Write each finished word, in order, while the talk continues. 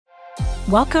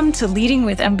Welcome to Leading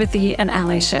with Empathy and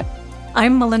Allyship.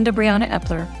 I'm Melinda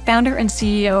Epler, founder and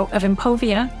CEO of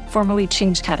Impovia, formerly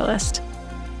Change Catalyst.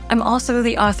 I'm also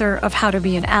the author of How to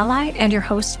Be an Ally and your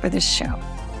host for this show.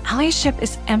 Allyship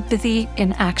is empathy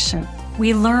in action.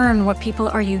 We learn what people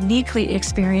are uniquely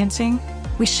experiencing,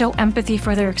 we show empathy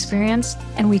for their experience,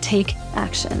 and we take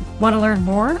action. Want to learn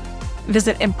more?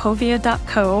 Visit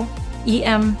impovia.co,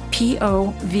 EMPOVIA.co,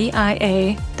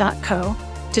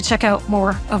 to check out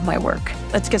more of my work.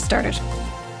 Let's get started.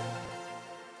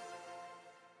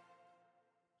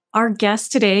 Our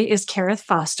guest today is Karith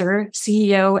Foster,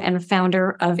 CEO and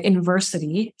founder of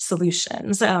Inversity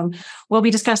Solutions. We'll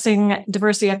be discussing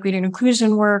diversity, equity, and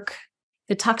inclusion work,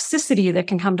 the toxicity that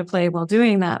can come to play while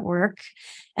doing that work,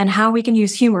 and how we can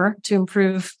use humor to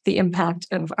improve the impact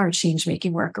of our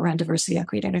change-making work around diversity,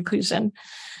 equity, and inclusion.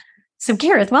 So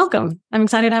Karith, welcome. I'm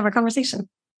excited to have our conversation.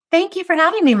 Thank you for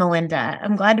having me, Melinda.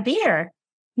 I'm glad to be here.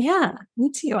 Yeah,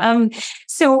 me too.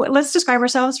 So let's describe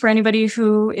ourselves for anybody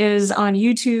who is on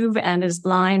YouTube and is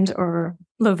blind or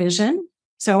low vision.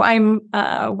 So I'm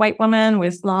a white woman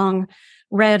with long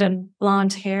red and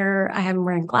blonde hair. I am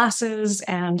wearing glasses,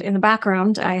 and in the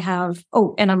background I have,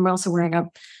 and I'm also wearing a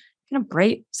kind of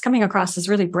bright, it's coming across as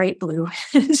really bright blue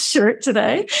shirt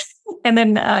today. And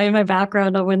then in my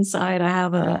background on one side, I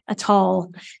have a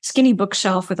tall, skinny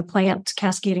bookshelf with a plant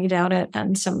cascading down it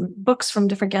and some books from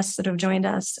different guests that have joined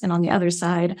us. And on the other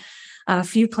side, a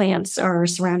few plants are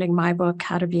surrounding my book,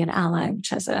 How to Be an Ally, which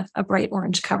has a bright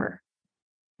orange cover.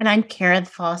 And I'm Karith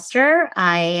Foster.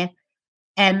 I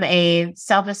am a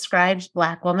self-described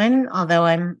Black woman, although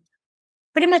I'm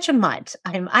pretty much a mutt.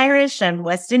 I'm Irish, I'm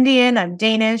West Indian, I'm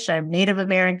Danish, I'm Native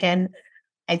American.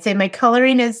 I'd say my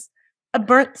coloring is a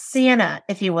burnt sienna,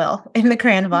 if you will, in the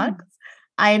crayon box.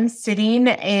 I'm sitting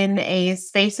in a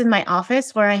space in my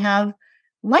office where I have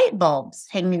light bulbs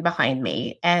hanging behind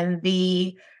me. And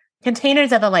the containers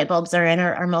that the light bulbs are in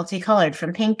are multicolored,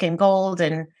 from pink and gold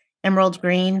and emerald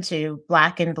green to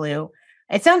black and blue.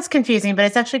 It sounds confusing, but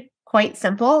it's actually quite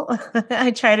simple.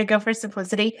 I try to go for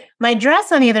simplicity. My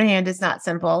dress, on the other hand, is not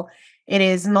simple. It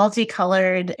is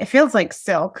multicolored. It feels like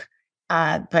silk,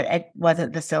 but it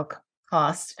wasn't the silk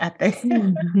cost at the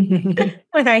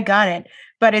when I got it.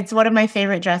 But it's one of my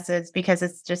favorite dresses because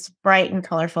it's just bright and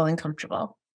colorful and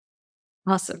comfortable.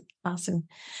 Awesome.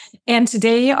 And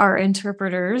today our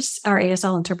interpreters, our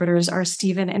ASL interpreters, are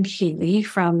Stephen and Haley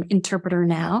from Interpreter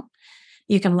Now.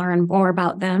 You can learn more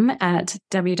about them at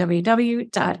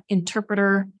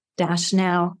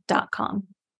www.interpreter-now.com.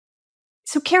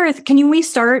 So Karith, we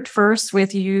start first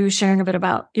with you sharing a bit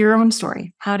about your own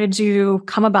story? How did you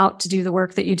come about to do the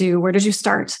work that you do? Where did you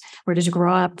start? Where did you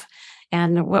grow up?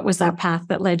 And what was that path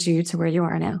that led you to where you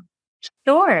are now?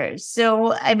 Sure.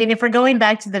 So, if we're going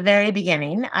back to the very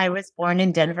beginning, I was born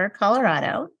in Denver,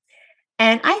 Colorado,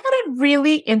 and I had a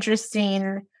really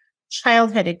interesting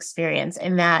childhood experience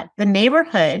in that the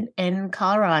neighborhood in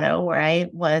Colorado where I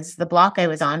was, the block I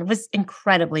was on, was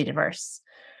incredibly diverse.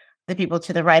 The people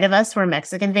to the right of us were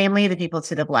Mexican family. The people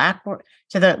to the left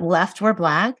were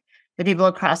Black. The people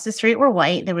across the street were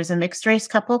white. There was a mixed race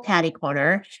couple catty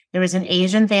corner. There was an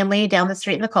Asian family down the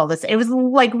street in the cul-de-sac. It was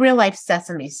like real life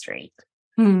Sesame Street.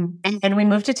 And we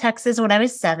moved to Texas when I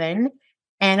was 7,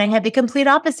 and I had the complete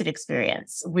opposite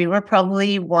experience. We were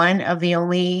probably one of the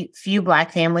only few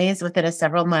Black families within a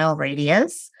several mile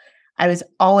radius. I was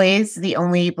always the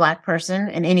only Black person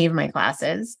in any of my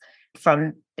classes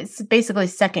from basically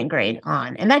second grade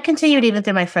on. And that continued even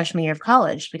through my freshman year of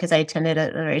college because I attended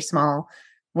a very small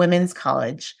women's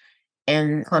college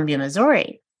in Columbia,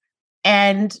 Missouri.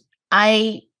 And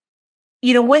I,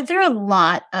 went through a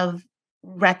lot of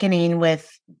reckoning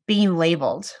with being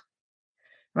labeled,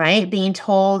 right? Being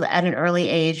told at an early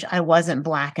age I wasn't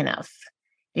Black enough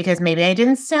because maybe I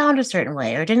didn't sound a certain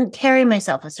way or didn't carry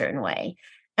myself a certain way.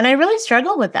 And I really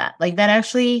struggled with that. Like that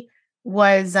actually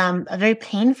was a very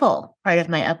painful part of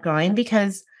my upbringing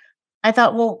because I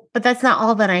thought, well, but that's not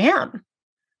all that I am.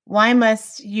 Why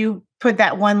must you put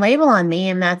that one label on me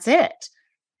and that's it?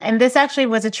 And this actually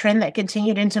was a trend that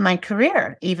continued into my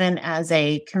career, even as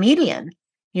a comedian.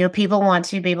 People want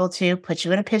to be able to put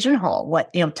you in a pigeonhole,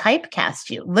 typecast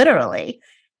you, literally.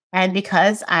 And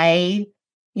because I,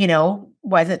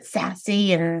 wasn't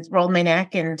sassy and rolled my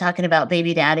neck and talking about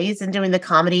baby daddies and doing the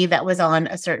comedy that was on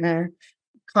a certain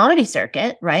comedy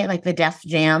circuit, right? Like the Def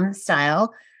Jam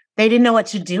style, they didn't know what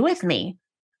to do with me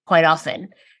quite often.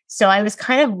 So I was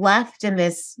kind of left in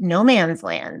this no man's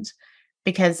land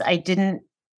because I didn't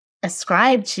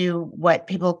ascribe to what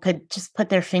people could just put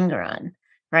their finger on,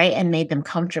 right? And made them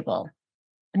comfortable.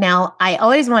 Now, I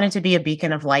always wanted to be a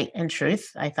beacon of light and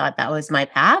truth. I thought that was my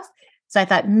path. So I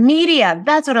thought, media,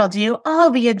 that's what I'll do.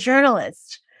 I'll be a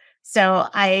journalist. So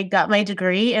I got my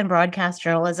degree in broadcast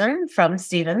journalism from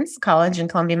Stevens College in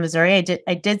Columbia, Missouri.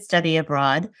 I did study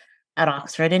abroad at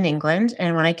Oxford in England.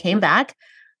 And when I came back,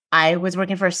 I was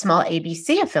working for a small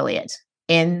ABC affiliate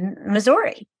in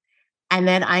Missouri. And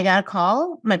then I got a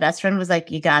call. My best friend was like,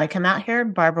 you got to come out here.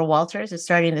 Barbara Walters is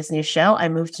starting this new show. I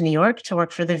moved to New York to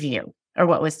work for The View, or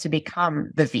what was to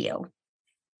become The View.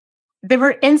 There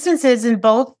were instances in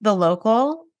both the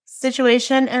local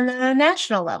situation and the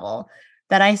national level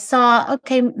that I saw,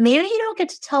 okay, maybe you don't get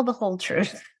to tell the whole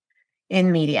truth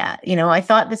in media. I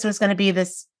thought this was going to be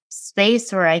this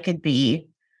space where I could be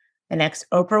the next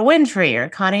Oprah Winfrey or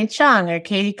Connie Chung or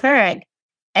Katie Couric.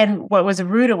 And what was a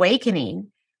rude awakening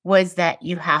was that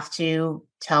you have to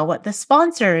tell what the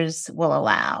sponsors will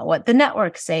allow, what the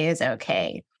networks say is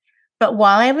okay. But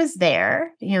while I was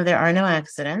there, there are no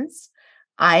accidents.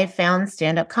 I found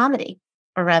stand-up comedy,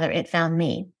 or rather it found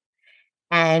me.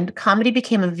 And comedy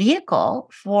became a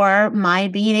vehicle for my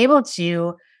being able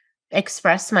to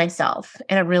express myself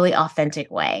in a really authentic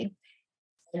way.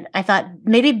 And I thought,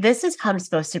 maybe this is how I'm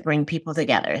supposed to bring people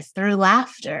together, through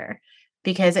laughter,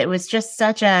 because it was just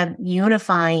such a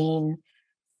unifying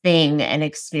thing and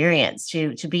experience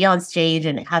to be on stage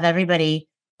and have everybody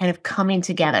kind of coming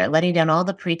together, letting down all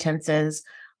the pretenses,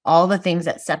 all the things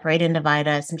that separate and divide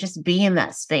us, and just be in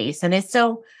that space. And it's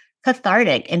so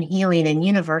cathartic and healing and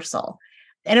universal.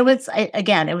 And it was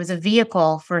a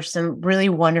vehicle for some really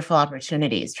wonderful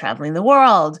opportunities, traveling the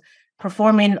world,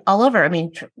 performing all over. I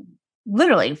mean,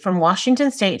 literally from Washington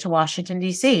State to Washington,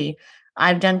 D.C.,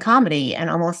 I've done comedy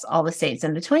and almost all the states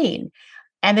in between.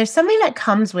 And there's something that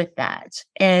comes with that.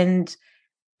 And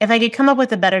if I could come up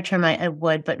with a better term, I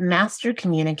would, but master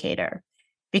communicator.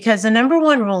 Because the number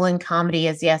one rule in comedy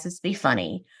is, yes, it's be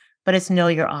funny, but it's know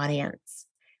your audience.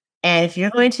 And if you're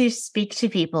going to speak to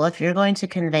people, if you're going to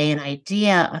convey an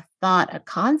idea, a thought, a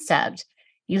concept,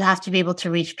 you have to be able to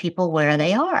reach people where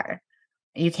they are.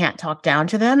 You can't talk down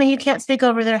to them and you can't speak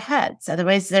over their heads.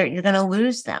 Otherwise, you're going to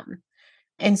lose them.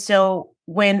 And so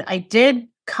when I did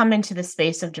come into the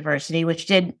space of diversity, which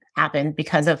did happen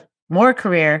because of more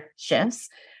career shifts,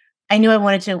 I knew I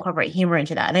wanted to incorporate humor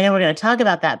into that. And I know we're going to talk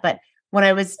about that. But when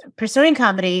I was pursuing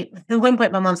comedy, at one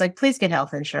point, my mom's like, please get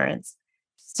health insurance.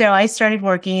 So I started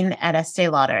working at Estee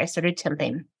Lauder. I started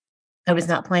temping. I was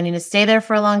not planning to stay there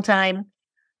for a long time.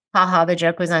 Haha, the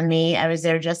joke was on me. I was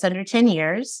there just under 10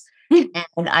 years.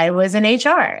 And I was in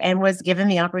HR and was given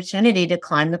the opportunity to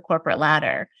climb the corporate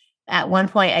ladder. At one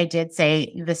point, I did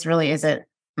say, this really isn't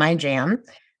my jam,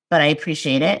 but I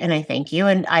appreciate it. And I thank you.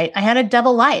 And I had a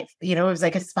double life. It was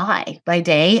like a spy. By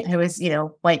day, I was,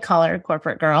 white collar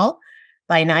corporate girl.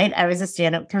 By night, I was a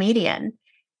stand-up comedian.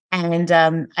 And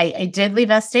I did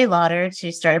leave Estee Lauder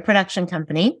to start a production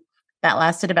company. That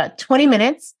lasted about 20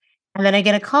 minutes. And then I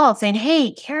get a call saying,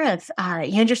 hey, Karith, are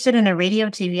you interested in a radio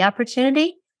TV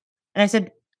opportunity? And I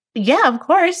said, yeah, of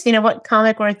course. What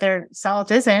comic worth their salt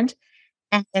isn't?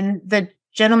 And the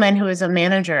gentleman who was a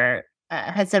manager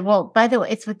had said, well, by the way,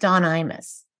 it's with Don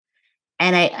Imus.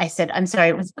 And I said, I'm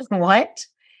sorry, what?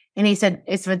 And he said,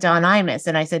 it's with Don Imus.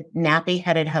 And I said,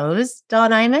 nappy-headed hose,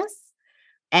 Don Imus?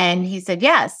 And he said,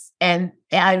 yes. And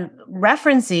I'm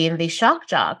referencing the shock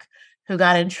jock who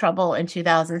got in trouble in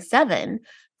 2007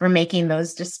 for making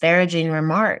those disparaging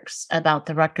remarks about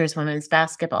the Rutgers women's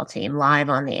basketball team live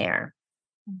on the air.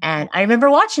 And I remember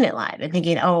watching it live and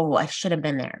thinking, oh, I should have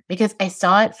been there, because I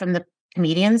saw it from the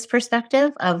comedian's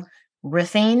perspective of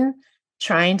riffing,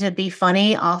 trying to be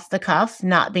funny off the cuff,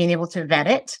 not being able to vet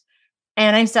it.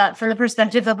 And I saw it from the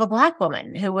perspective of a Black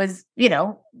woman who was,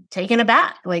 taken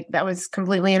aback, like that was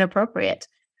completely inappropriate.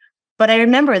 But I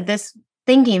remember this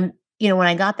thinking, when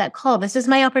I got that call, this is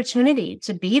my opportunity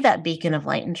to be that beacon of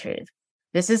light and truth.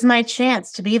 This is my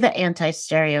chance to be the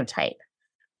anti-stereotype.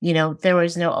 There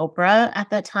was no Oprah at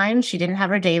that time. She didn't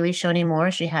have her daily show anymore.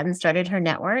 She hadn't started her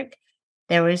network.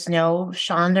 There was no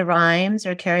Shonda Rhimes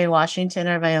or Kerry Washington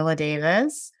or Viola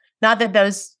Davis. Not that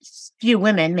those few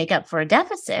women make up for a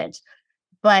deficit,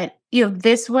 but,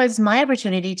 this was my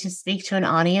opportunity to speak to an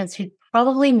audience who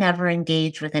probably never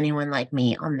engaged with anyone like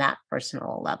me on that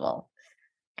personal level.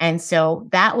 And so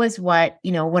that was what,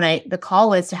 when the call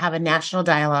was to have a national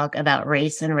dialogue about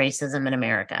race and racism in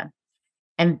America.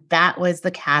 And that was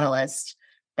the catalyst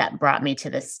that brought me to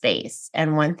this space.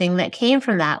 And one thing that came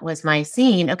from that was my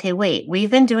seeing, okay, wait, we've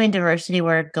been doing diversity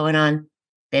work going on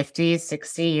 50,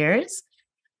 60 years.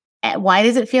 Why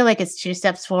does it feel like it's 2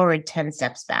 steps forward, 10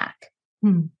 steps back?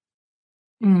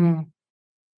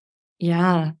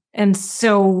 Yeah. And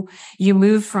so you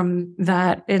move from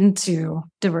that into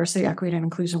diversity, equity, and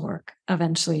inclusion work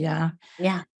eventually. Yeah.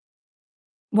 Yeah.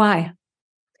 Why?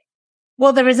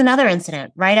 Well, there was another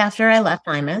incident right after I left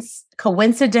IMUS,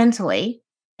 coincidentally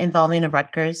involving a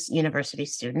Rutgers University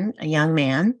student, a young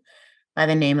man by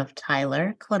the name of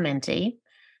Tyler Clementi,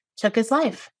 took his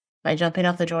life by jumping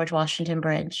off the George Washington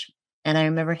Bridge. And I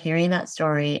remember hearing that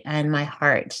story and my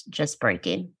heart just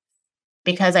breaking,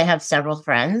 because I have several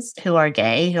friends who are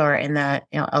gay, who are in the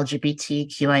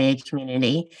LGBTQIA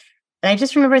community. And I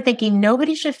just remember thinking,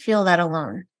 nobody should feel that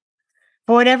alone.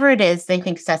 For whatever it is they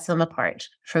think sets them apart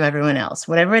from everyone else,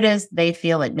 whatever it is they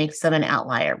feel it makes them an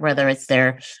outlier, whether it's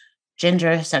their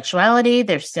gender, sexuality,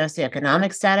 their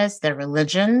socioeconomic status, their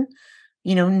religion,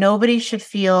 nobody should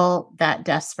feel that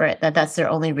desperate that that's their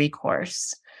only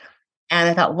recourse. And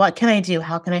I thought, what can I do?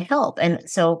 How can I help? And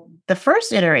so the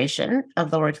first iteration of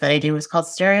the work that I do was called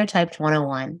Stereotyped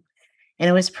 101. And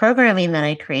it was programming that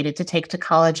I created to take to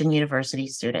college and university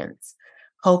students,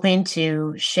 hoping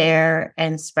to share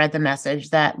and spread the message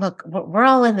that, look, we're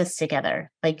all in this together.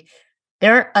 Like,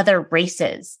 there are other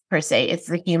races per se. It's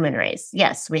the human race.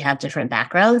 Yes, we have different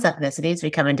backgrounds, ethnicities, we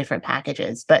come in different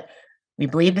packages, but we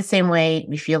believe the same way,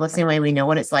 we feel the same way, we know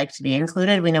what it's like to be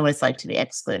included, we know what it's like to be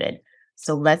excluded.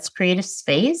 So let's create a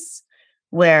space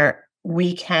where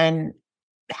we can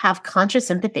have conscious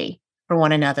empathy for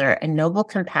one another and noble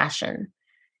compassion.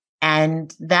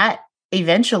 And that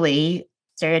eventually,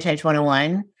 Stereotyped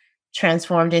 101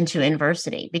 transformed into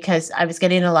Inversity, because I was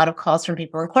getting a lot of calls from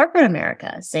people in corporate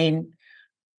America saying,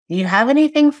 do you have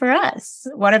anything for us?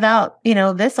 What about,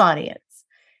 this audience?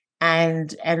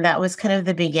 And that was kind of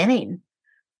the beginning.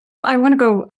 I want to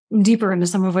go deeper into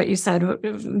some of what you said.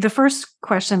 The first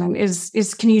question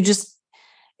is can you just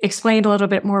explain a little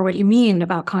bit more what you mean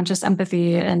about conscious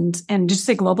empathy and just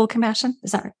say global compassion?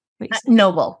 Is that right?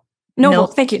 Noble.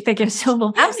 Thank you.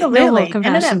 Noble. Absolutely. Noble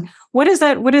compassion. What does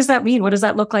that mean? What does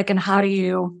that look like, and how do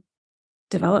you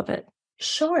develop it?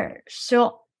 Sure.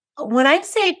 So when I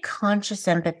say conscious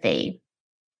empathy,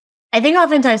 I think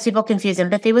oftentimes people confuse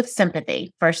empathy with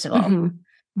sympathy, first of all.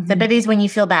 Mm-hmm. Sympathy is when you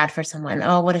feel bad for someone.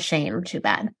 Oh, what a shame. Too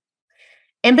bad.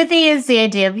 Empathy is the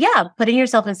idea of, putting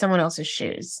yourself in someone else's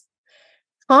shoes.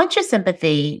 Conscious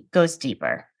empathy goes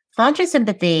deeper. Conscious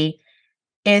empathy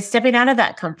is stepping out of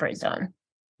that comfort zone,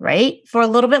 right? For a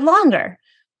little bit longer.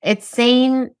 It's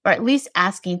saying, or at least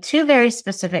asking two very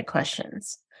specific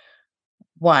questions.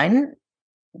 One,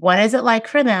 what is it like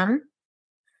for them?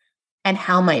 And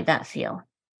how might that feel?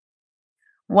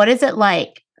 What is it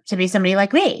like to be somebody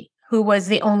like me, who was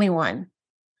the only one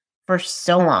for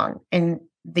so long in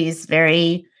these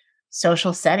very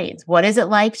social settings? What is it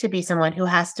like to be someone who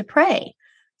has to pray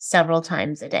several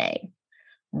times a day?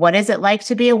 What is it like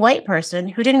to be a white person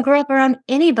who didn't grow up around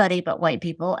anybody but white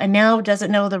people and now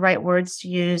doesn't know the right words to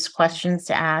use, questions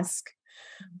to ask?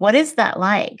 What is that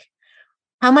like?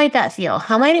 How might that feel?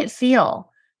 How might it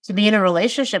feel to be in a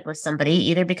relationship with somebody,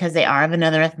 either because they are of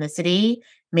another ethnicity,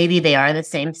 maybe they are the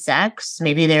same sex,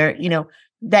 maybe they're,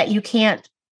 that you can't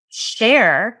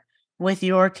share with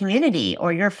your community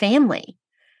or your family?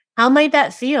 How might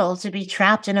that feel to be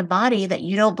trapped in a body that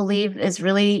you don't believe is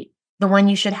really the one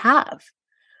you should have?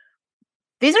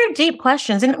 These are deep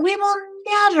questions, and we will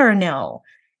never know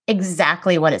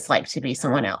exactly what it's like to be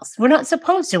someone else. We're not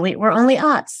supposed to. We're only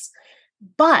us.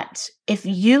 But if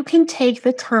you can take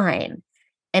the time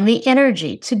and the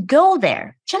energy to go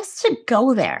there, just to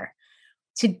go there,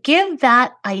 to give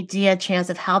that idea a chance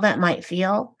of how that might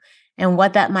feel and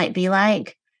what that might be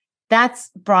like, that's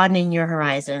broadening your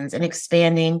horizons and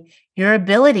expanding your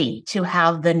ability to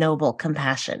have the noble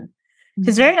compassion.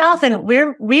 Because very often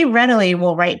we readily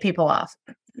will write people off.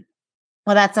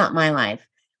 Well, that's not my life.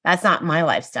 That's not my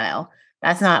lifestyle.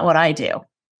 That's not what I do.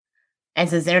 And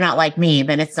since they're not like me,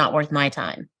 then it's not worth my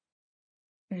time.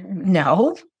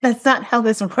 No, that's not how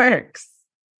this works.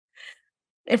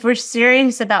 If we're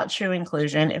serious about true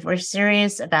inclusion, if we're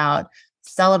serious about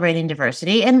celebrating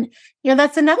diversity, and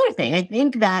that's another thing. I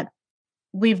think that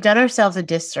we've done ourselves a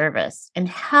disservice in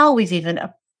how we've even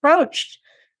approached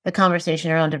the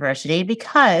conversation around diversity,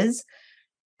 because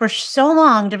for so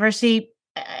long, diversity,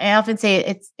 I often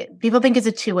say people think it's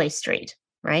a two-way street,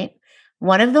 right?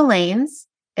 One of the lanes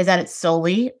is that it's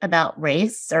solely about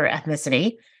race or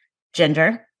ethnicity,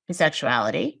 gender, and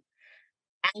sexuality.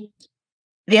 And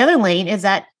the other lane is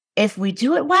that if we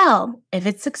do it well, if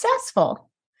it's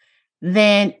successful,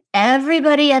 then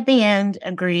everybody at the end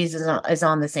agrees is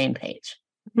on the same page.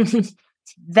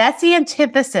 That's the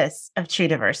antithesis of true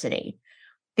diversity.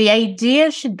 The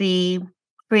idea should be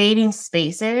creating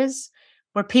spaces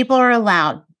where people are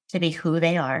allowed to be who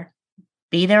they are,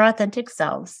 be their authentic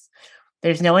selves.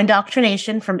 There's no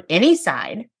indoctrination from any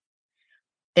side.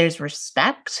 There's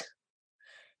respect.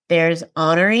 There's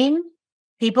honoring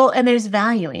people, and there's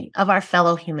valuing of our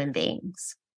fellow human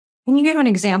beings. Can you give an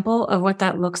example of what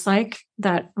that looks like,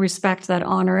 that respect, that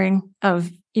honoring of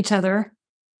each other?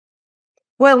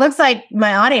 Well, it looks like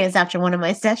my audience after one of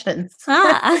my sessions.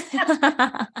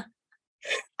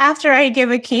 After I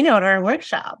give a keynote or a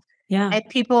workshop, and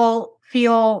people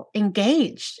feel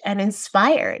engaged and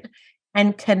inspired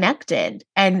and connected,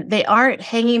 and they aren't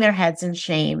hanging their heads in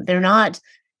shame. They're not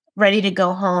ready to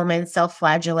go home and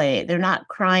self-flagellate. They're not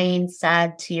crying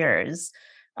sad tears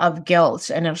of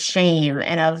guilt and of shame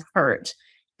and of hurt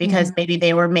because maybe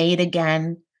they were made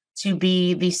again to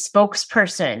be the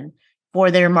spokesperson for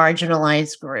their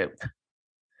marginalized group.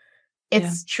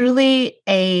 It's truly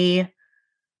a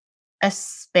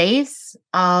space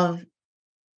of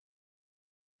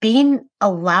being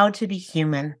allowed to be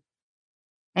human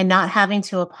and not having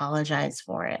to apologize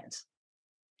for it.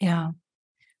 Yeah.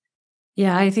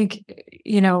 Yeah, I think,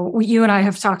 you and I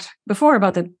have talked before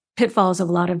about the pitfalls of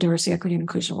a lot of diversity, equity, and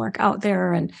inclusion work out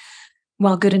there. And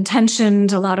while good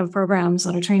intentioned, a lot of programs, a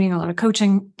lot of training, a lot of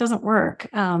coaching doesn't work.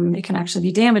 It can actually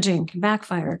be damaging, can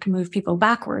backfire, can move people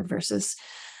backward versus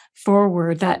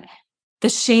forward. That the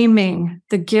shaming,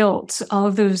 the guilt, all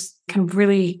of those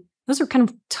those are kind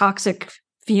of toxic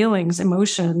feelings,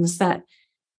 emotions that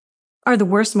are the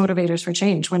worst motivators for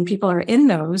change. When people are in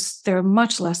those, they're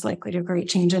much less likely to create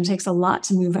change, and it takes a lot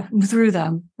to move through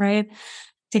them, right?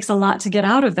 It takes a lot to get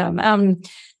out of them.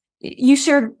 You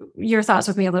shared your thoughts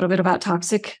with me a little bit about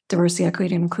toxic diversity,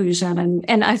 equity, and inclusion.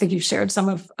 And I think you've shared some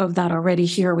of that already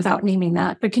here without naming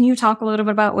that. But can you talk a little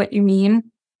bit about what you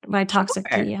mean by toxic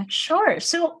DEI? Sure.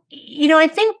 So, I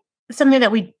think something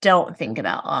that we don't think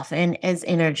about often is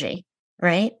energy,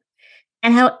 right?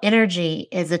 And how energy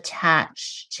is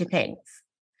attached to things.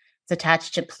 It's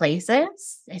attached to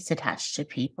places. It's attached to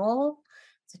people.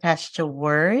 It's attached to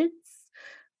words.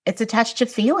 It's attached to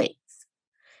feelings.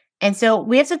 And so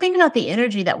we have to think about the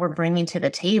energy that we're bringing to the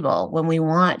table when we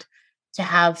want to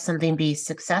have something be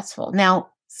successful. Now,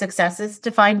 success is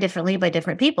defined differently by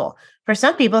different people. For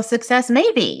some people, success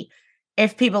may be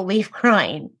if people leave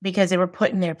crying because they were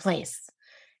put in their place,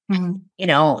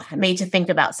 made to think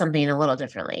about something a little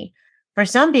differently. For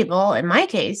some people, in my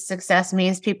case, success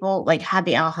means people had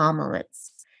the aha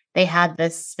moments. They had the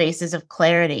spaces of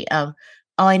clarity of,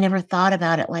 oh, I never thought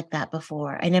about it like that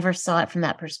before. I never saw it from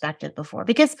that perspective before.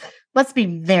 Because let's be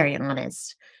very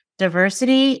honest,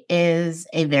 diversity is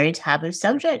a very taboo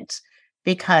subject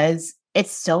because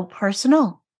it's so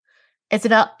personal. It's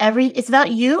about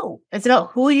you. It's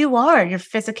about who you are, your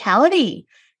physicality,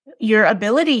 your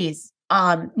abilities,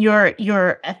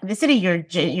 your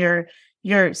ethnicity,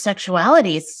 your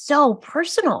sexuality is so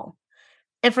personal.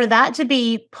 And for that to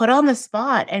be put on the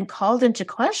spot and called into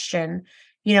question,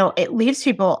 it leaves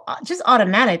people just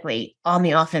automatically on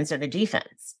the offense or the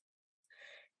defense.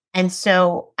 And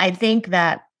so I think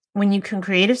that when you can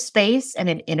create a space and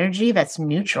an energy that's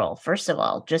neutral, first of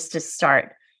all, just to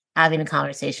start having a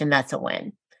conversation, that's a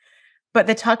win. But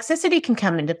the toxicity can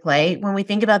come into play when we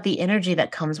think about the energy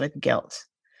that comes with guilt,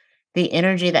 the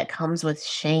energy that comes with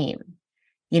shame.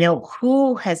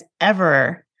 Who has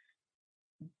ever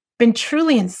been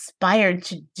truly inspired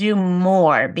to do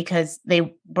more because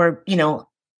they were,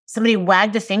 somebody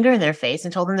wagged a finger in their face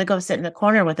and told them to go sit in a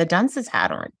corner with a dunce's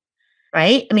hat on,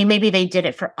 right? I mean, maybe they did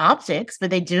it for optics, but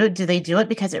do they do it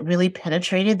because it really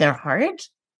penetrated their heart?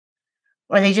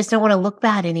 Or they just don't want to look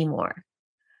bad anymore?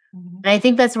 Mm-hmm. And I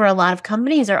think that's where a lot of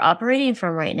companies are operating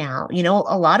from right now.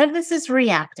 A lot of this is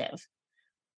reactive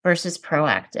versus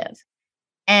proactive.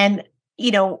 And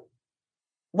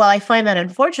while I find that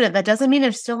unfortunate, that doesn't mean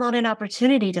there's still not an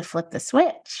opportunity to flip the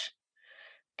switch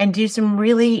and have some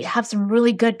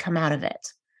really good come out of it.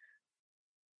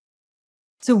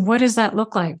 So what does that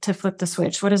look like to flip the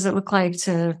switch? What does it look like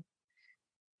to,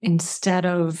 instead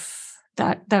of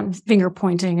that finger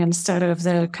pointing, instead of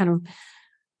the kind of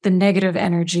the negative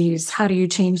energies, how do you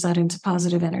change that into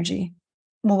positive energy?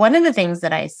 Well, one of the things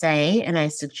that I say and I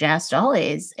suggest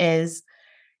always is,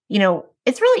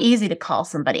 it's really easy to call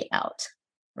somebody out,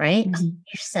 right? Mm-hmm.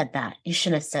 You said that. You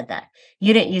shouldn't have said that.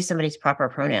 You didn't use somebody's proper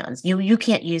pronouns. You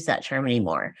can't use that term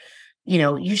anymore.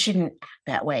 You shouldn't act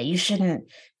that way. You shouldn't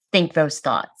think those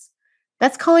thoughts.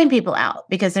 That's calling people out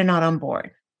because they're not on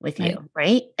board with you,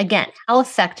 right? Again, how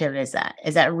effective is that?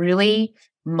 Is that really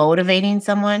motivating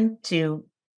someone to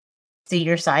see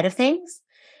your side of things?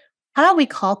 How about we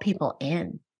call people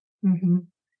in,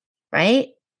 right?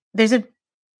 There's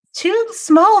two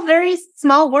very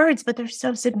small words, but they're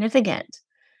so significant.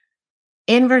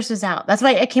 In versus out. That's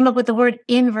why I came up with the word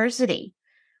inversity.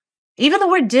 Even the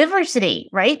word diversity,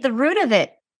 right? The root of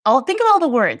it. Think of all the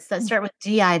words that start with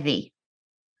DIV.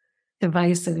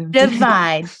 Divisive.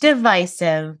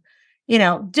 divisive,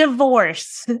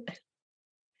 divorce.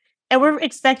 And we're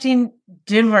expecting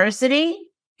diversity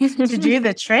to do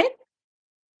the trick.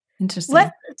 Interesting.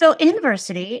 So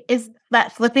inversity is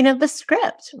that flipping of the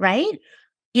script, right?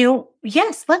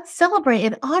 Yes, let's celebrate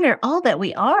and honor all that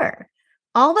we are,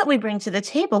 all that we bring to the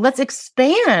table. Let's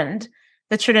expand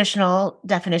the traditional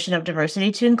definition of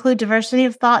diversity to include diversity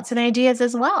of thoughts and ideas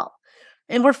as well.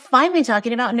 And we're finally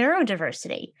talking about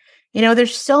neurodiversity.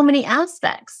 There's so many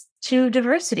aspects to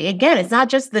diversity. Again, it's not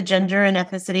just the gender and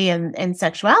ethnicity and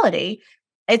sexuality.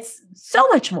 It's so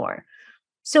much more.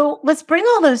 So let's bring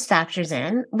all those factors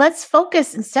in. Let's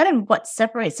focus instead of what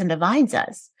separates and divides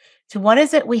us to what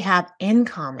is it we have in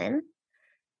common?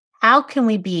 How can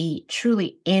we be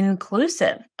truly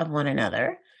inclusive of one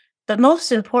another? But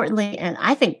most importantly, and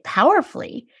I think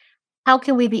powerfully, how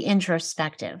can we be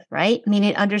introspective, right?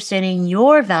 Meaning understanding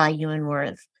your value and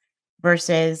worth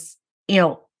versus,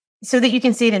 so that you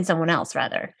can see it in someone else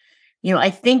rather. I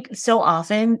think so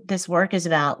often this work is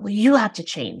about, well, you have to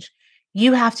change.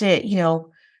 You have to,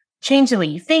 change the way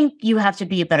you think. You have to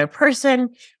be a better person.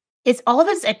 It's all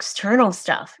this external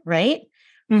stuff, right?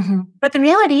 Mm-hmm. But the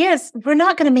reality is we're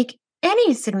not going to make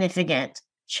any significant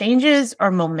changes or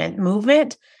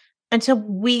movement until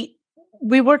we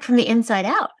work from the inside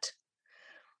out.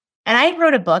 And I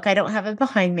wrote a book. I don't have it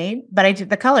behind me, but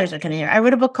the colors are kind of here. I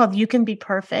wrote a book called You Can Be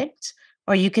Perfect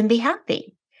or You Can Be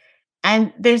Happy.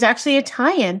 And there's actually a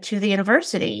tie-in to the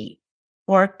Inversity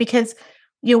work because,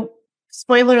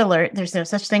 spoiler alert, there's no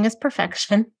such thing as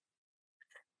perfection,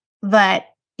 but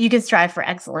you can strive for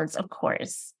excellence, of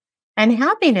course. And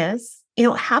happiness,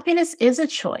 happiness is a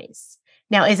choice.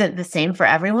 Now, is it the same for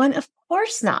everyone? Of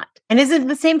course not. And is it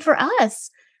the same for us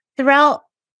throughout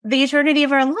the eternity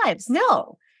of our lives?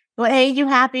 No. What made you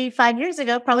happy 5 years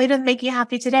ago probably doesn't make you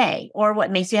happy today, or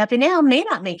what makes you happy now may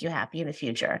not make you happy in the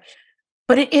future.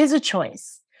 But it is a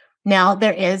choice. Now,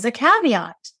 there is a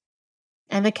caveat,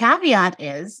 and the caveat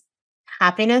is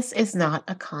happiness is not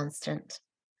a constant.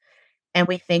 And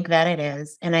we think that it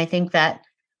is. And I think that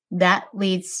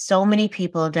leads so many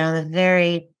people down a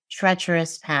very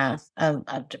treacherous path of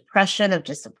depression, of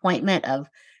disappointment, of,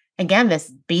 again,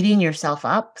 this beating yourself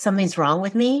up. Something's wrong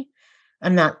with me.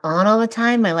 I'm not on all the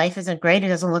time. My life isn't great. It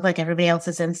doesn't look like everybody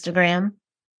else's Instagram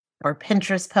or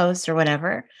Pinterest posts or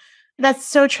whatever. That's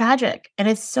so tragic. And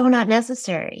it's so not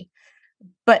necessary.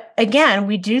 But again,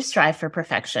 we do strive for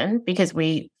perfection because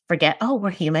we forget, we're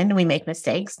human. We make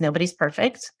mistakes. Nobody's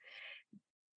perfect.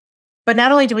 But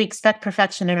not only do we expect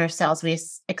perfection in ourselves, we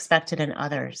expect it in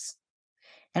others.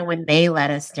 And when they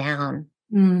let us down,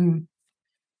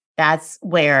 that's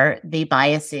where the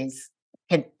biases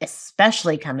can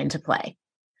especially come into play.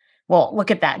 Well,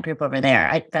 look at that group over there.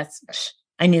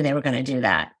 I knew they were going to do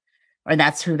that. Or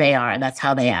that's who they are. That's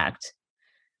how they act.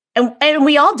 And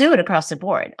we all do it across the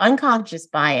board. Unconscious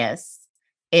bias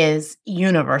is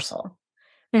universal.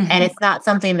 Mm-hmm. And it's not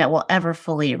something that we'll ever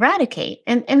fully eradicate.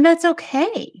 And that's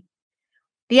okay.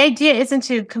 The idea isn't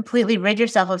to completely rid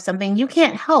yourself of something you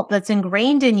can't help that's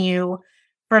ingrained in you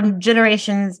from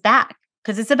generations back,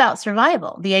 because it's about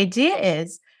survival. The idea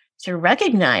is to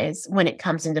recognize when it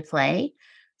comes into play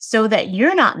so that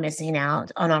you're not missing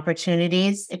out on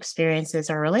opportunities, experiences,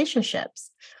 or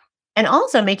relationships. And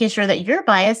also making sure that your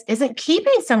bias isn't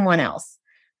keeping someone else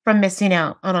from missing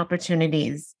out on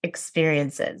opportunities,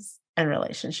 experiences, and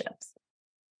relationships.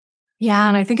 Yeah.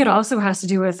 And I think it also has to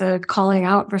do with calling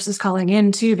out versus calling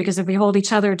in too, because if we hold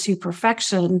each other to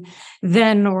perfection,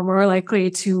 then we're more likely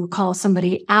to call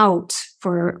somebody out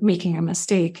for making a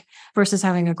mistake versus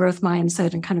having a growth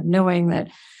mindset and kind of knowing that,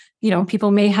 people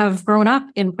may have grown up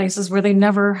in places where they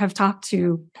never have talked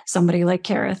to somebody like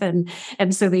Karith.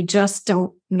 And so they just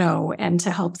don't know, and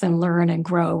to help them learn and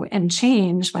grow and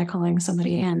change by calling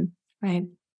somebody in. Right.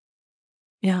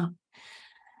 Yeah.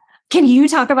 Can you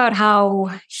talk about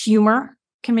how humor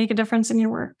can make a difference in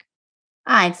your work?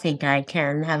 I think I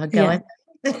can have a go at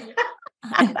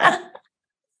it.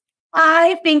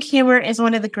 I think humor is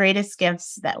one of the greatest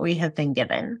gifts that we have been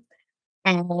given.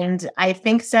 And I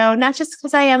think so, not just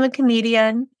because I am a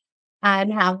comedian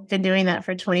and have been doing that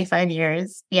for 25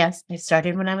 years. Yes, I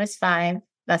started when I was 5.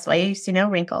 That's why you see no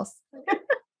wrinkles.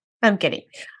 I'm kidding.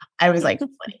 I was like 20.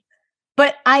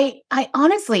 But I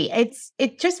honestly, it's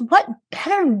just what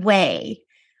better way,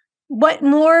 what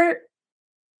more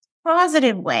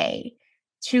positive way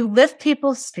to lift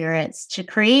people's spirits, to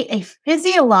create a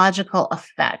physiological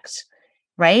effect,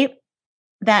 right?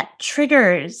 That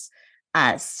triggers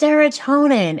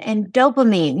serotonin and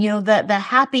dopamine, the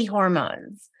happy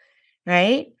hormones,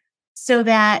 right? So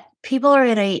that people are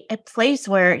in a place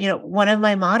where, one of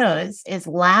my mottos is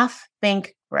laugh,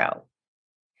 think, grow.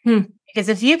 Hmm. Because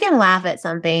if you can laugh at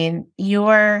something,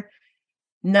 you're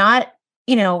not,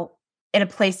 in a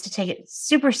place to take it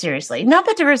super seriously. Not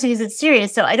that diversity isn't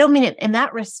serious. So I don't mean it in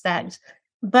that respect,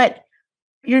 but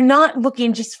you're not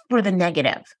looking just for the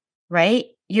negative, right?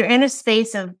 You're in a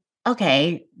space of,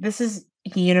 okay, this is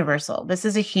universal. This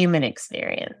is a human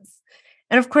experience.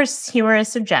 And of course, humor is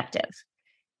subjective.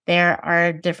 There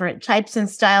are different types and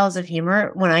styles of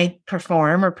humor. When I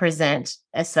perform or present,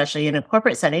 especially in a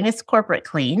corporate setting, it's corporate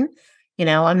clean.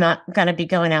 I'm not going to be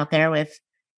going out there with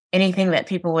anything that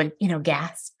people would,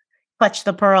 gasp, clutch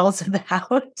the pearls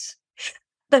about.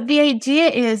 But the idea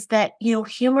is that,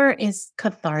 humor is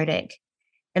cathartic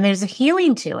and there's a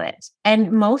healing to it.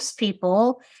 And most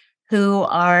people who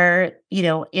are,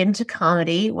 into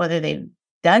comedy, whether they've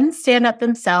done stand up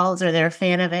themselves or they're a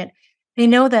fan of it, they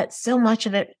know that so much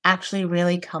of it actually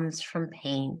really comes from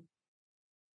pain.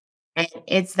 And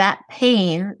it's that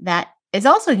pain that is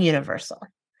also universal,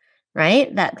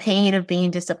 right? That pain of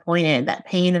being disappointed, that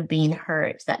pain of being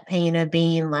hurt, that pain of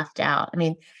being left out. I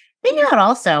mean, think about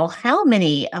also how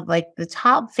many of like the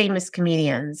top famous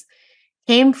comedians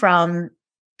came from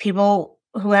people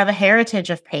who have a heritage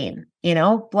of pain,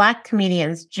 Black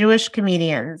comedians, Jewish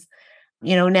comedians.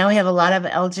 Now we have a lot of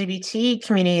LGBT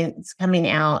comedians coming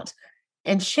out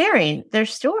and sharing their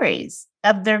stories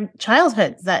of their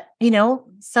childhoods that,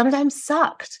 sometimes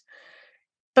sucked.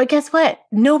 But guess what?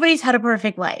 Nobody's had a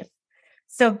perfect life.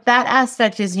 So that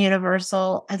aspect is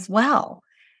universal as well.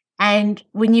 And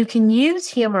when you can use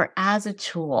humor as a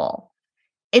tool,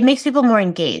 it makes people more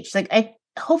engaged.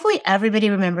 Hopefully everybody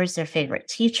remembers their favorite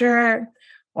teacher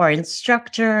or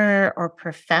instructor or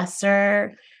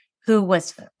professor who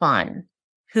was fun,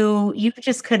 who you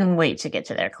just couldn't wait to get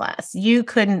to their class. You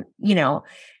couldn't,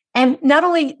 and not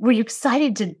only were you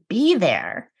excited to be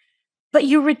there, but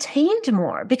you retained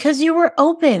more because you were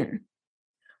open.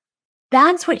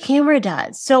 That's what humor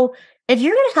does. So if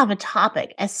you're going to have a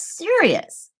topic as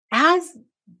serious as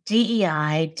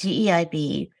DEI,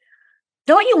 DEIB,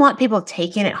 don't you want people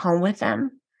taking it home with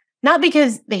them? Not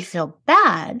because they feel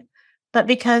bad, but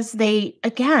because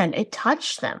it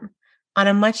touched them on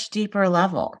a much deeper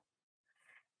level.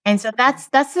 And so that's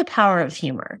the power of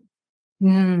humor.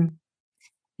 Mm.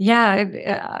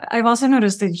 Yeah, I've also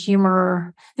noticed that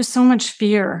humor, there's so much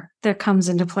fear that comes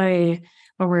into play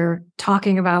when we're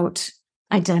talking about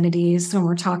identities, when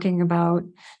we're talking about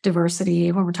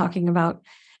diversity, when we're talking about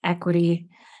equity.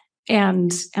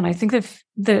 And I think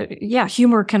that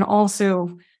humor can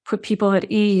also put people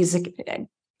at ease,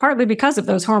 partly because of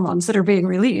those hormones that are being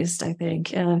released, I think.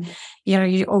 That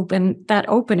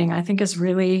opening, I think, is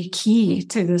really key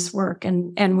to this work.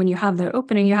 And when you have that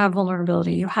opening, you have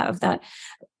vulnerability, you have that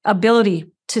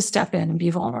ability to step in and be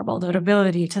vulnerable, that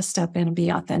ability to step in and be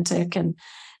authentic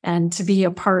and to be a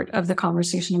part of the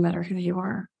conversation, no matter who you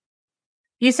are.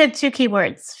 You said two key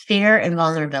words, fear and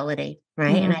vulnerability,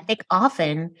 right? Mm-hmm. And I think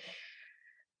often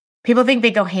people think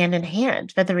they go hand in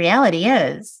hand, but the reality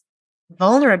is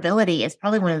vulnerability is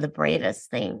probably one of the bravest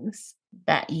things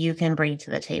that you can bring to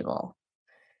the table.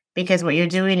 Because what you're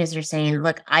doing is you're saying,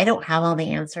 look, I don't have all the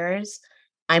answers.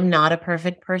 I'm not a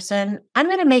perfect person. I'm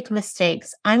going to make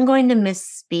mistakes. I'm going to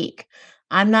misspeak.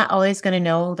 I'm not always going to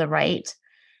know the right,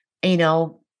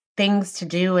 things to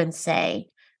do and say,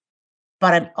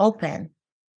 but I'm open.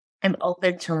 I'm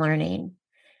open to learning.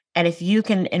 And if you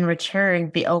can, in return,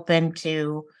 be open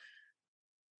to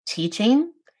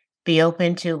teaching, be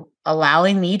open to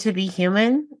allowing me to be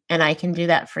human, and I can do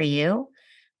that for you,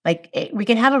 we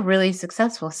can have a really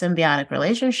successful symbiotic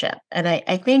relationship. And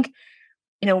I think,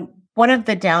 one of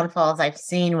the downfalls I've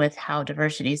seen with how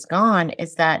diversity's gone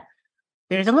is that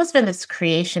there's almost been this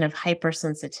creation of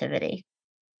hypersensitivity,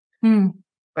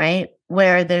 right?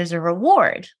 Where there's a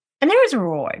reward, and there is a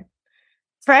reward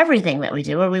for everything that we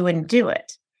do, or we wouldn't do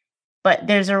it. But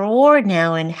there's a reward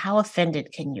now in how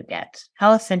offended can you get?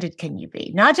 How offended can you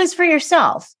be? Not just for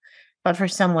yourself, but for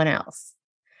someone else.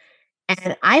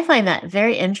 And I find that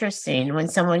very interesting when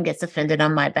someone gets offended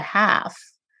on my behalf,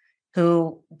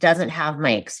 who doesn't have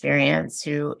my experience,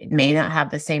 who may not have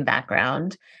the same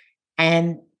background.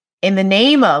 And in the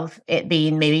name of it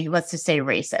being maybe, let's just say,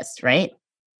 racist, right?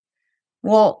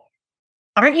 Well,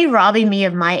 aren't you robbing me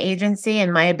of my agency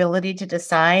and my ability to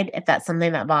decide if that's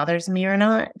something that bothers me or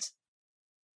not?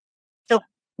 So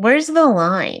where's the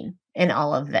line in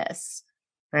all of this,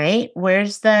 right?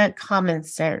 Where's the common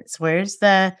sense? Where's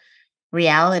the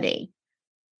reality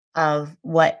of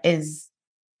what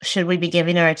should we be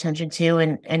giving our attention to,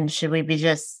 and should we be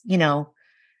just,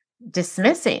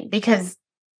 dismissing? Because,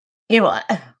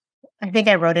 I think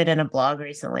I wrote it in a blog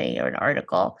recently or an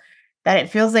article that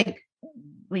it feels like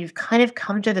we've kind of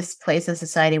come to this place in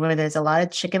society where there's a lot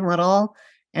of Chicken Little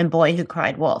and Boy Who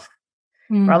Cried Wolf.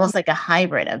 We're almost like a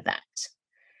hybrid of that.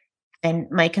 And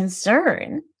my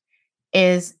concern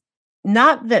is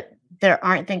not that there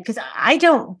aren't things, because I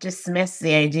don't dismiss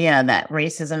the idea that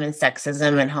racism and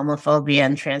sexism and homophobia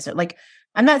and trans, like,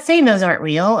 I'm not saying those aren't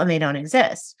real and they don't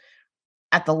exist.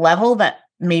 At the level that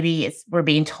maybe we're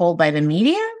being told by the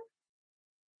media,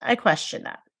 I question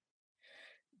that.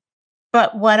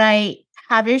 But what I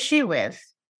have issue with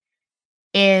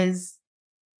is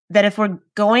that if we're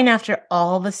going after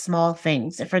all the small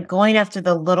things, if we're going after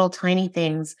the little tiny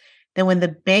things, then when the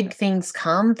big things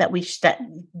come that that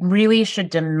really should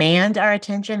demand our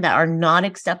attention, that are not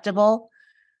acceptable,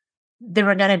 then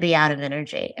we're going to be out of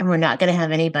energy, and we're not going to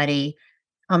have anybody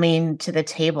coming to the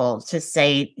table to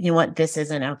say, you know what, this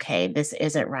isn't okay. This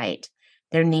isn't right.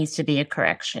 There needs to be a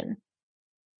correction.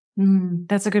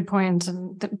 That's a good point.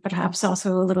 And perhaps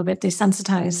also a little bit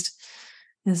desensitized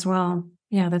as well.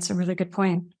 Yeah, that's a really good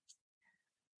point.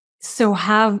 So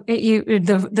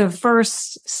the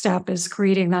first step is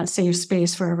creating that safe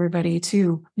space for everybody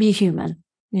to be human.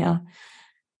 Yeah.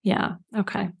 Yeah.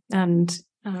 Okay. And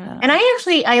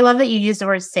I love that you use the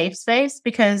word safe space,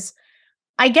 because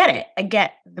I get it. I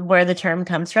get where the term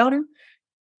comes from.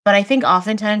 But I think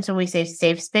oftentimes when we say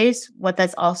safe space, what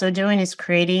that's also doing is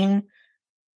creating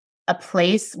a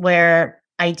place where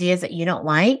ideas that you don't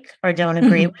like or don't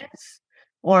agree with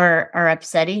or are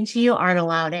upsetting to you aren't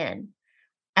allowed in.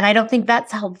 And I don't think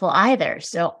that's helpful either.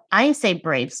 So I say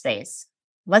brave space.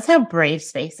 Let's have brave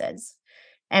spaces.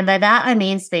 And by that, I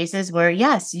mean spaces where,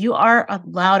 yes, you are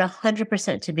allowed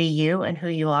 100% to be you and who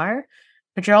you are,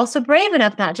 but you're also brave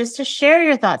enough not just to share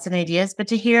your thoughts and ideas, but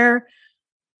to hear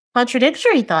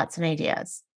contradictory thoughts and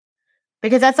ideas,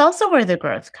 because that's also where the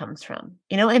growth comes from,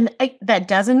 and that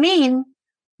doesn't mean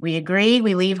we agree,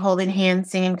 we leave holding hands,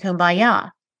 singing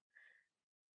Kumbaya.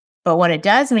 But what it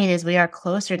does mean is we are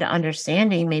closer to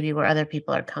understanding maybe where other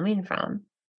people are coming from.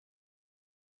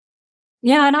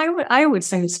 Yeah, and I would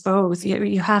say it's both.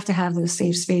 You have to have those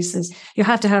safe spaces. You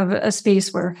have to have a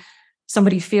space where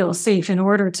somebody feels safe in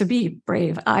order to be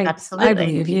brave. Absolutely. I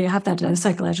believe you have that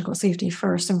psychological safety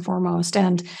first and foremost.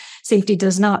 And safety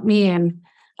does not mean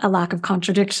a lack of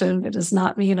contradiction. It does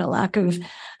not mean a lack of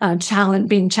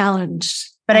being challenged.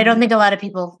 But I don't think a lot of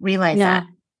people realize that.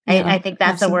 Yeah, I think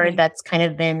that's absolutely. a word that's kind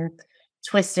of been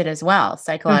twisted as well,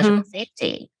 psychological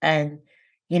safety. And,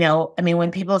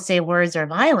 when people say words are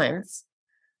violence,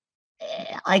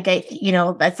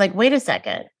 that's like, wait a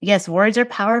second. Yes, words are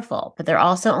powerful, but they're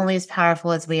also only as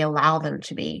powerful as we allow them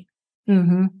to be.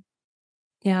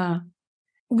 Yeah.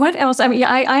 What else? I mean,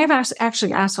 I have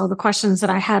actually asked all the questions that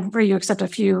I had for you, except a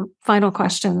few final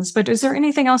questions. But is there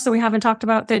anything else that we haven't talked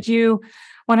about that you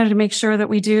wanted to make sure that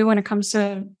we do when it comes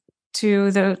to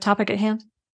the topic at hand?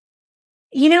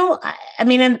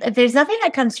 If there's nothing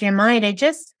that comes to your mind, I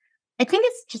think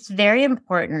it's just very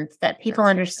important that people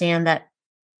understand that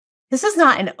this is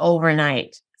not an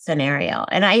overnight scenario.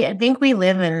 And I think we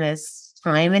live in this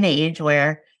time and age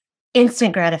where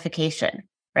instant gratification,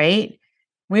 right?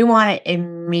 We want it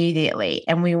immediately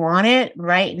and we want it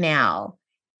right now.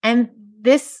 And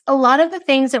a lot of the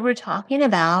things that we're talking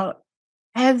about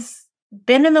has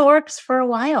been in the works for a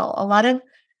while. A lot of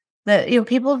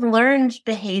people have learned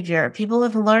behavior, people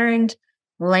have learned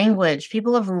language,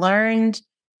 people have learned,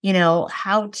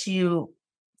 how to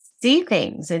see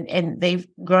things, and they've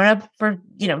grown up for,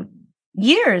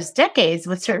 years, decades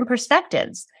with certain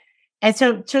perspectives. And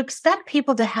so to expect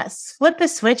people to flip the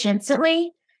switch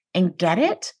instantly and get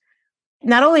it,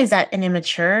 not only is that an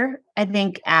immature, I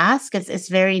think, ask, it's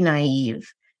very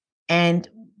naive. And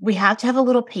we have to have a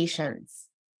little patience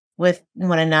with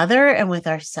one another and with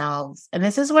ourselves. And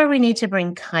this is where we need to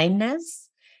bring kindness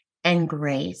and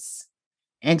grace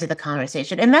into the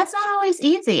conversation. And that's not always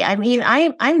easy. I mean,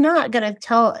 I'm not going to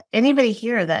tell anybody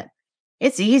here that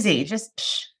it's easy.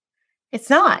 It's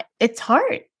not. It's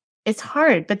hard. It's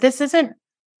hard. But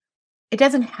it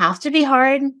doesn't have to be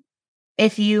hard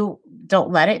if you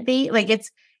don't let it be. Like,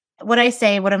 it's what I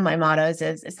say, one of my mottos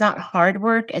is, it's not hard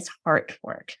work, it's heart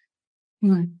work.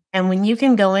 And when you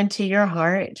can go into your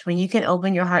heart, when you can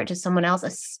open your heart to someone else,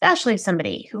 especially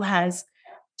somebody who has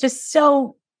just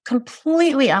so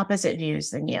completely opposite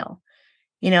views than you,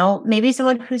 maybe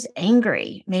someone who's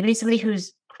angry, maybe somebody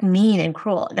who's mean and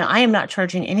cruel. Now, I am not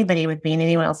charging anybody with being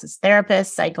anyone else's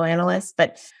therapist, psychoanalyst,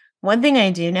 but one thing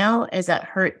I do know is that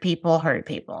hurt people hurt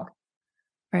people.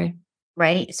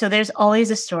 Right. So there's always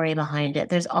a story behind it.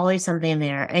 There's always something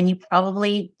there. And you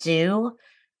probably do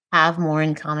have more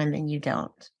in common than you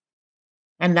don't.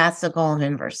 And that's the goal of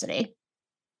Inversity.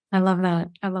 I love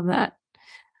that.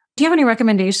 Do you have any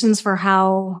recommendations for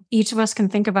how each of us can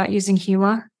think about using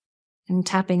humor and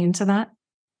tapping into that?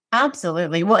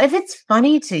 Absolutely. Well, if it's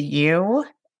funny to you,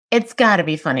 it's got to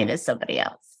be funny to somebody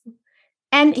else.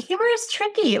 And humor is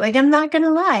tricky. Like, I'm not going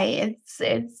to lie.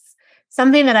 It's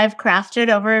something that I've crafted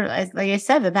over, like I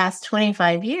said, the past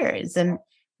 25 years. And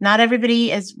not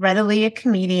everybody is readily a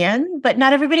comedian, but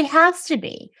not everybody has to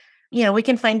be. We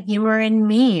can find humor in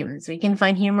memes. We can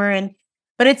find humor in,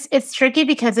 but it's tricky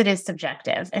because it is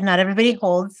subjective, and not everybody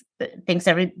thinks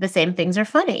the same things are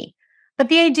funny. But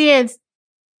the idea is,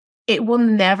 it will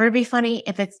never be funny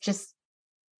if it's just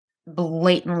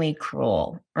blatantly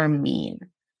cruel or mean.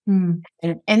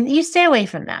 And you stay away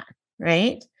from that,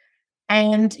 right?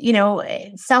 And,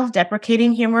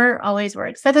 self-deprecating humor always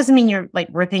works. That doesn't mean you're like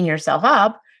ripping yourself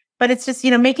up, but it's just,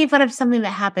 making fun of something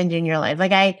that happened in your life.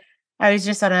 Like I was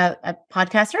just on a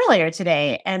podcast earlier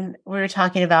today, and we were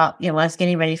talking about, I was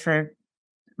getting ready for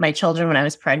my children when I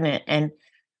was pregnant. And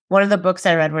one of the books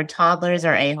I read were Toddlers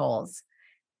Are A-Holes.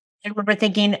 I remember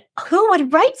thinking, who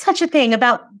would write such a thing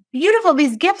about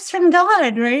these gifts from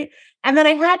God, right? And then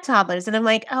I had toddlers, and I'm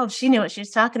like, oh, she knew what she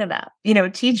was talking about.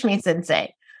 Teach me,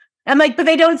 sensei. I'm like, but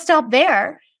they don't stop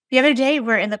there. The other day,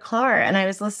 we're in the car, and I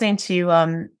was listening to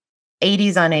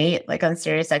 80s on 8, like on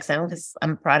Sirius XM, because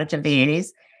I'm a product of the 80s.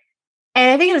 And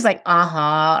I think it was like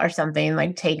Aha or something,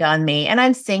 like Take On Me. And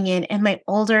I'm singing, and my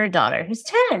older daughter, who's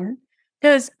 10,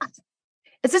 goes,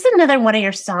 is this another one of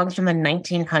your songs from the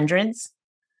 1900s?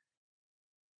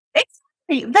 It's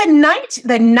the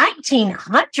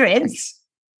 1900s.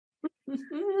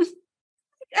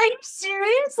 Are you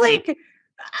serious? Like,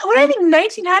 when I think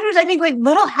 1900s, I think like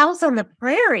Little House on the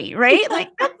Prairie, right? Like,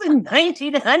 that's the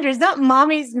 1900s, not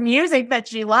mommy's music that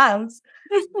she loves.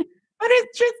 But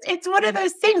it's one of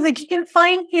those things. Like, you can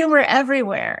find humor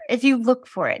everywhere if you look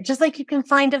for it. Just like you can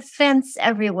find offense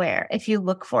everywhere if you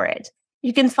look for it.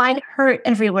 You can find hurt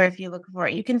everywhere if you look for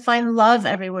it. You can find love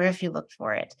everywhere if you look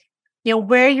for it.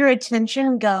 Where your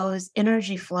attention goes,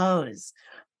 energy flows.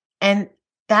 And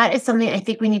that is something I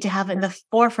think we need to have in the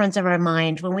forefront of our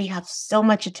mind when we have so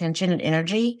much attention and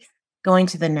energy going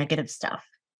to the negative stuff.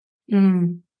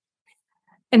 And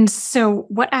so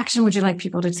what action would you like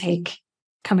people to take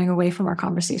coming away from our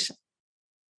conversation?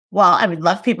 Well, I would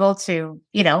love people to,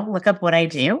 look up what I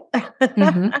do.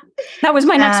 That was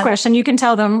my next question. You can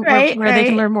tell them where they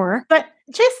can learn more. But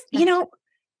just, be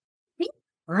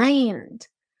kind.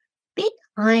 Be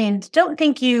kind. Don't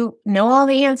think you know all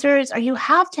the answers, or you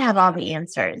have to have all the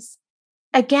answers.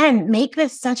 Again, make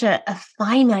this such a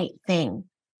finite thing.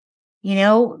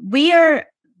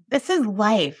 This is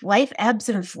life. Life ebbs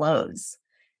and flows,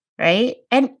 right?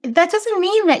 And that doesn't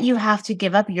mean that you have to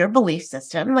give up your belief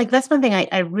system. Like, that's one thing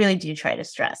I really do try to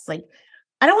stress. Like,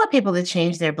 I don't want people to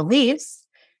change their beliefs,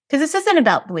 because this isn't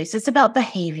about beliefs. It's about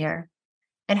behavior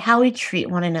and how we treat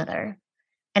one another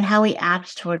and how we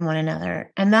act toward one another.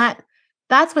 And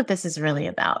that's what this is really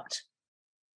about.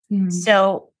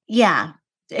 So, yeah,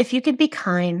 if you could be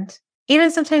kind,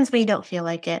 even sometimes when you don't feel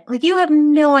like it. Like, you have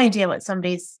no idea what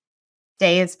somebody's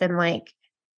day has been like.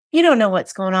 You don't know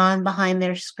what's going on behind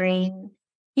their screen.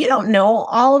 You don't know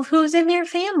all of who's in their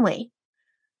family.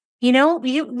 We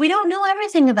don't know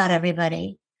everything about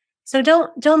everybody. So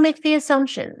don't make the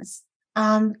assumptions.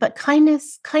 But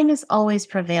kindness always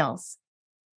prevails.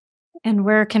 And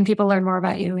where can people learn more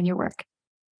about you and your work?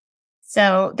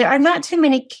 So there are not too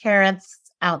many Kariths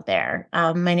out there.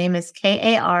 My name is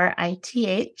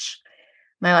Karith.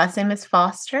 My last name is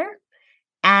Foster.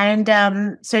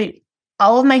 And so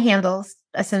all of my handles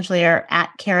essentially are at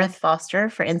Karith Foster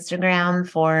for Instagram,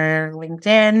 for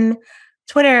LinkedIn,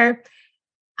 Twitter.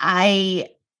 I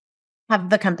have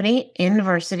the company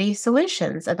Inversity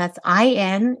Solutions, and that's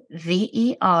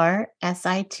INVERSITY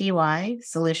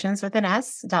Solutions with an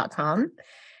S.com.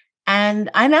 And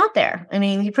I'm out there. I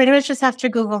mean, you pretty much just have to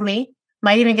Google me.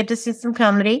 Might even get to see some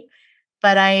comedy.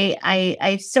 But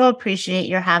I so appreciate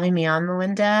your having me on,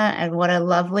 Melinda, and what a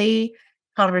lovely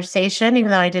conversation, even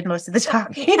though I did most of the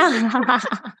talking.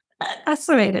 That's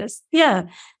the way it is. Yeah.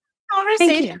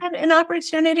 Conversation and an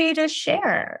opportunity to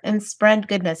share and spread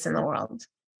goodness in the world.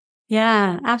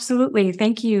 Yeah, absolutely.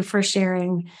 Thank you for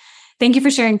sharing. Thank you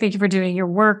for sharing. Thank you for doing your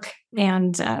work.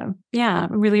 And I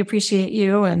really appreciate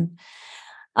you. And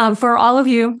for all of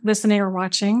you listening or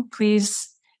watching, please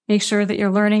make sure that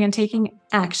you're learning and taking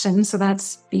action. So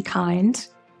that's be kind,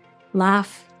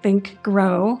 laugh, think,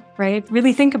 grow, right?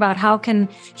 Really think about how can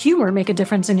humor make a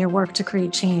difference in your work to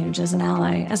create change as an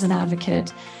ally, as an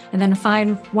advocate, and then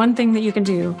find one thing that you can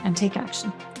do and take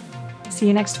action. See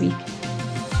you next week.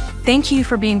 Thank you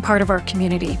for being part of our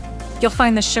community. You'll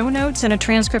find the show notes and a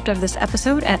transcript of this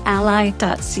episode at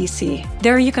ally.cc.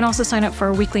 There you can also sign up for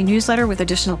a weekly newsletter with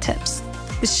additional tips.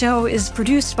 The show is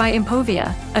produced by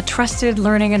Impovia, a trusted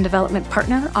learning and development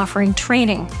partner offering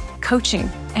training, coaching,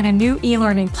 and a new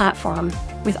e-learning platform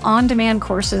with on-demand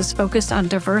courses focused on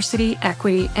diversity,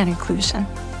 equity, and inclusion.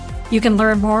 You can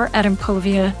learn more at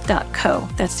impovia.co.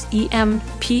 That's EMPOVIA.co.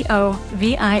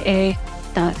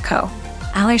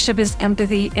 Allyship is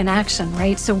empathy in action,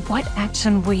 right? So what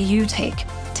action will you take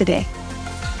today?